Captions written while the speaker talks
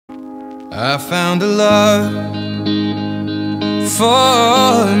I found a love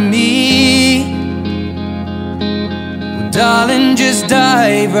for me. Well, darling, just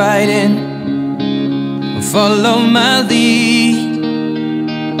dive right in and follow my lead.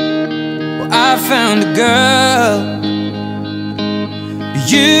 Well, I found a girl,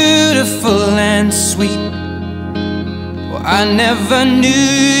 beautiful and sweet. Well, I never knew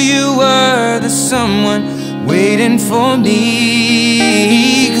you were the someone waiting for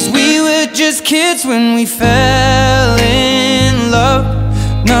me. 'Cause we were just kids when we fell in love,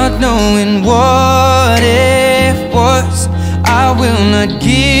 not knowing what it was. I will not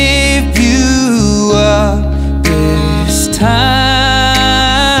give you up this time.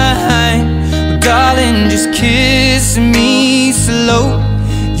 Darling, just kiss me slow.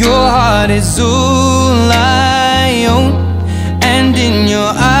 Your heart is all I own, and in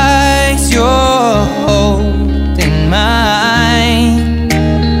your eyes you're holding mine.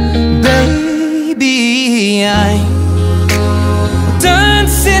 Baby, I'm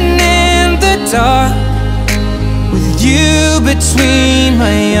dancing in the dark with you between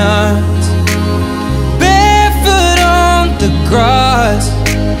my arms, barefoot on the grass.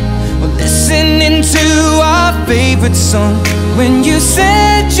 We're listening to our favorite song. When you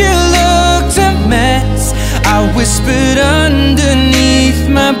said you looked a mess, I whispered underneath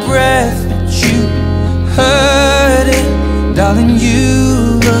my breath, but you heard it. Darling,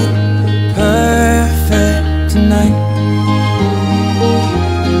 you look perfect tonight.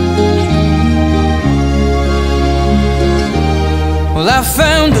 Well, I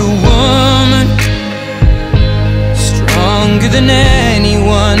found a woman stronger than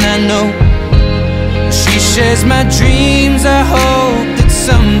anyone I know. She shares my dreams. I hope that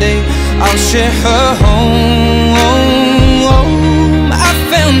someday I'll share her home. I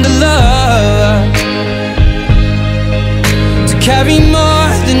found a love to carry more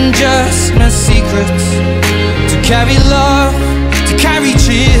than just my secrets, to carry love, to carry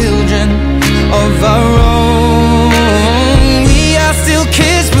children of our own. We are still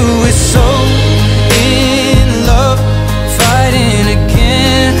kids, but we're so in love, fighting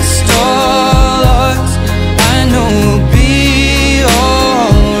against all odds. I know we'll be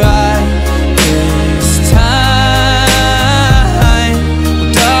alright this time.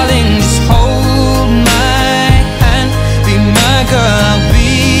 Well, darling, just hold my hand, be my girl, I'll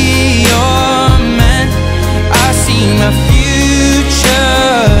be your man. I see my future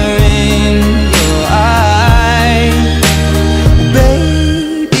in your eyes.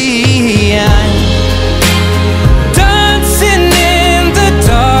 Baby, I'm dancing in the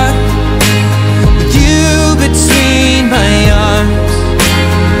dark with you between my arms,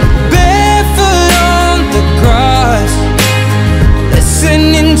 barefoot on the grass,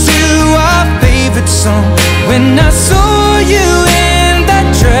 listening to our favorite song. When I saw you in that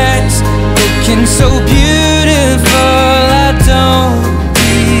dress, looking so beautiful, I don't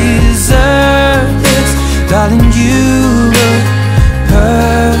deserve this. Darling, you look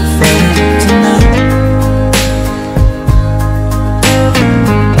perfect tonight.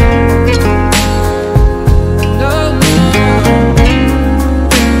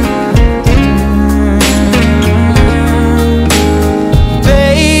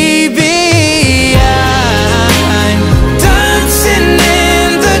 Baby, I'm dancing in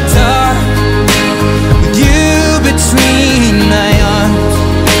the dark with you between my arms,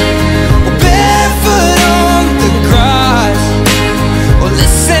 barefoot on the grass, or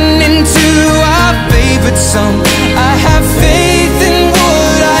listening to our favorite song. I have faith in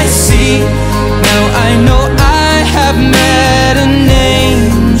what I see. Now I know I have met an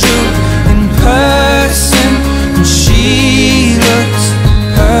angel in person, and she looks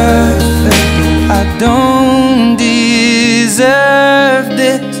perfect. I don't deserve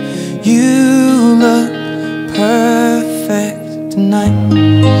this. You look perfect tonight.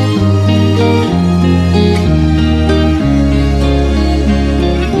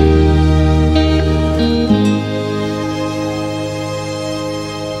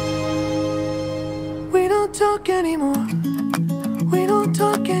 We don't talk anymore. We don't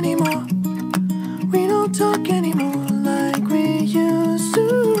talk anymore. We don't talk anymore like we used to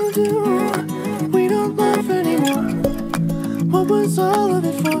do. We don't laugh anymore. What was all of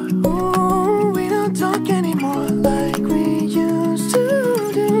it for? Ooh, we don't talk anymore like we used to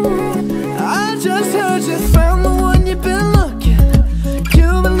do. I just heard you found the one you've been looking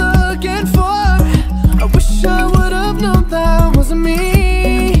for. I wish I would have known that wasn't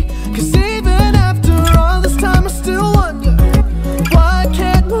me. 'Cause even after all this time I still wonder why I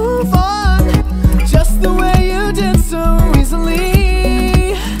can't move on just the way you did so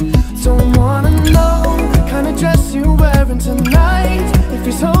easily. Don't wanna know the kind of dress you're wearing tonight, if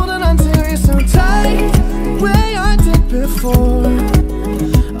he's holding on to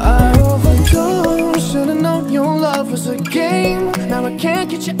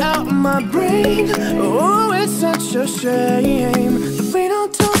my brain. Oh, it's such a shame that we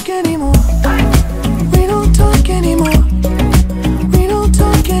don't talk anymore. We don't talk anymore. We don't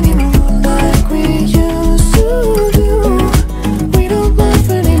talk anymore like we used to do. We don't laugh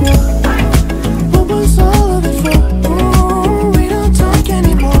anymore. What was all of it for? Oh, we don't talk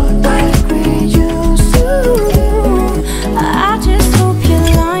anymore like we used to do. I just hope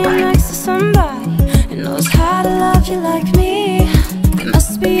you're lying next to somebody who knows how to love you like me. There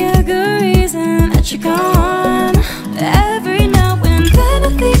must be a good reason that you're gone. Every now and then I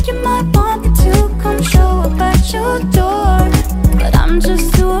think you might want me to come show up at your door, but I'm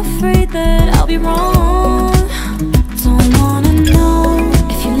just too afraid that I'll be wrong. Don't wanna know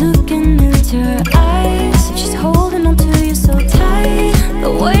if you're looking into her eyes, if she's holding on to you so tight,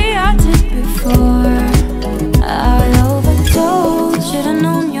 the way I did before. I overdosed. Should've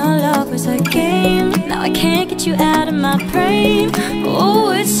known your love was a game. Now I can't get you out of my brain.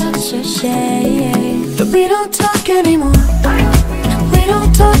 Oh, it's such a shame that we don't talk anymore. We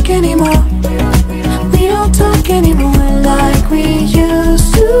don't talk anymore. We don't talk anymore like we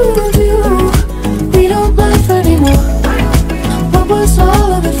used to do. We don't laugh anymore. What was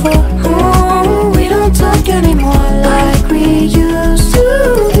all of it for? Oh, we don't talk anymore like we used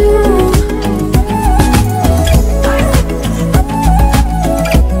to do.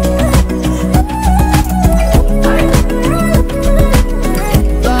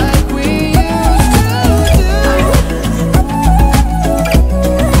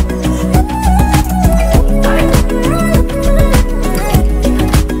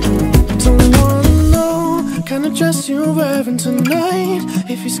 Dress you're wearing tonight,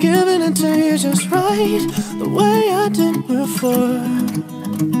 if he's giving it to you just right, the way I did before.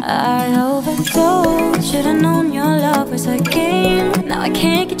 I overdosed. Should've known your love was a game. Now I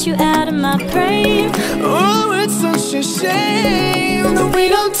can't get you out of my brain. Oh, it's such a shame that we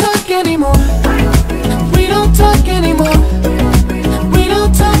don't talk anymore. We don't talk anymore.